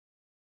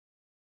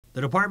The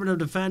Department of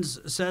Defense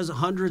says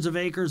hundreds of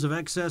acres of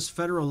excess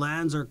federal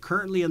lands are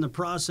currently in the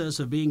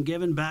process of being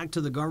given back to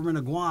the Government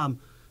of Guam,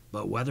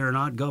 but whether or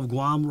not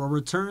GovGuam will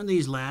return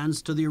these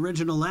lands to the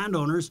original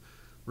landowners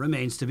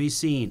remains to be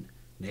seen.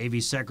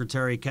 Navy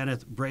Secretary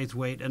Kenneth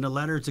Braithwaite, in a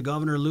letter to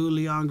Governor Lou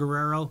Leon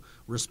Guerrero,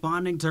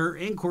 responding to her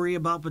inquiry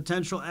about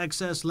potential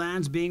excess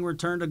lands being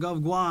returned to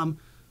GovGuam,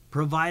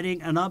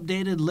 providing an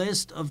updated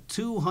list of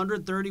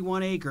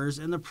 231 acres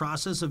in the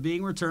process of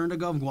being returned to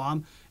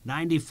GovGuam,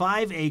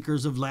 95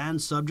 acres of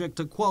land subject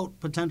to, quote,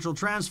 potential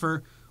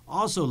transfer,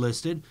 also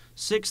listed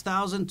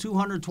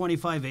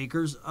 6,225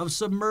 acres of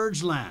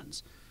submerged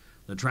lands.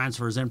 The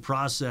transfers in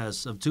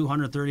process of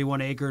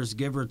 231 acres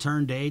give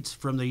return dates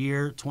from the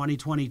year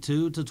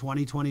 2022 to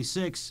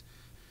 2026.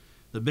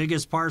 The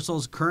biggest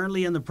parcels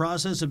currently in the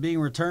process of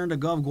being returned to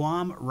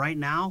GovGuam right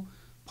now,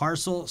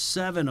 Parcel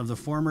 7 of the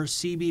former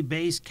CB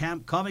base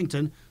Camp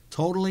Covington,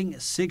 totaling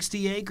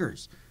 60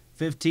 acres,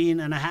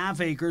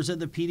 15.5 acres at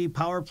the PD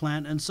Power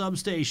Plant and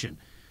Substation,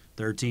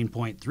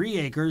 13.3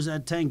 acres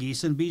at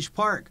Tangeesan Beach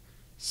Park,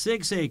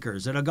 6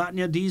 acres at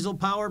Agotnya Diesel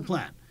Power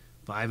Plant,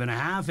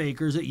 5.5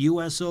 acres at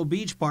USO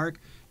Beach Park,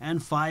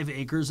 and 5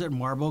 acres at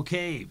Marble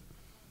Cave.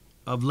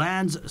 Of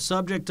lands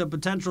subject to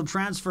potential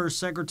transfer,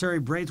 Secretary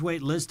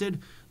Braithwaite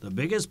listed, the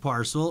biggest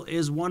parcel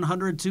is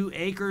 102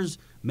 acres,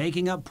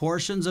 making up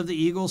portions of the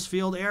Eagles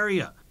Field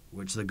area,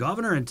 which the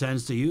governor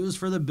intends to use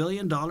for the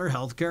billion-dollar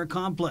healthcare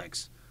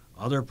complex.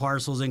 Other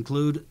parcels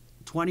include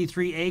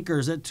 23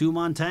 acres at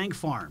Tumon Tank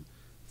Farm,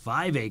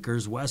 5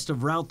 acres west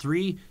of Route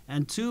 3,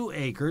 and 2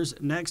 acres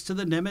next to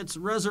the Nimitz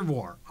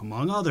Reservoir,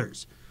 among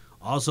others.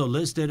 Also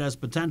listed as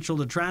potential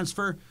to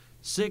transfer,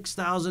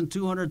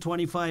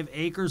 6,225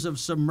 acres of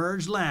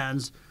submerged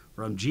lands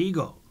from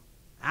Jigo,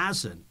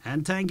 Asin,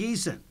 and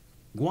Tangeesan.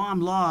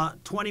 Guam Law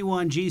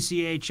 21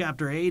 GCA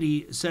Chapter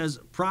 80 says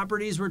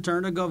properties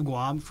returned to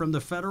GovGuam from the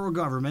federal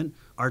government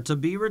are to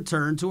be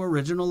returned to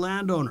original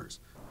landowners.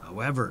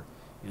 However,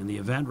 in the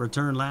event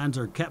returned lands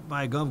are kept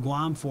by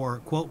GovGuam for,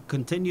 quote,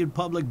 continued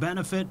public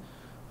benefit,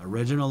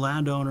 original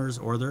landowners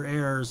or their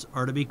heirs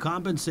are to be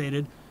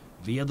compensated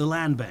via the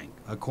land bank,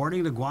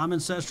 according to Guam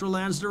Ancestral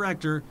Lands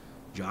Director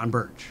John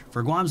Birch.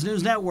 For Guam's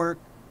News Network,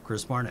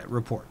 Chris Barnett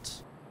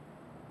reports.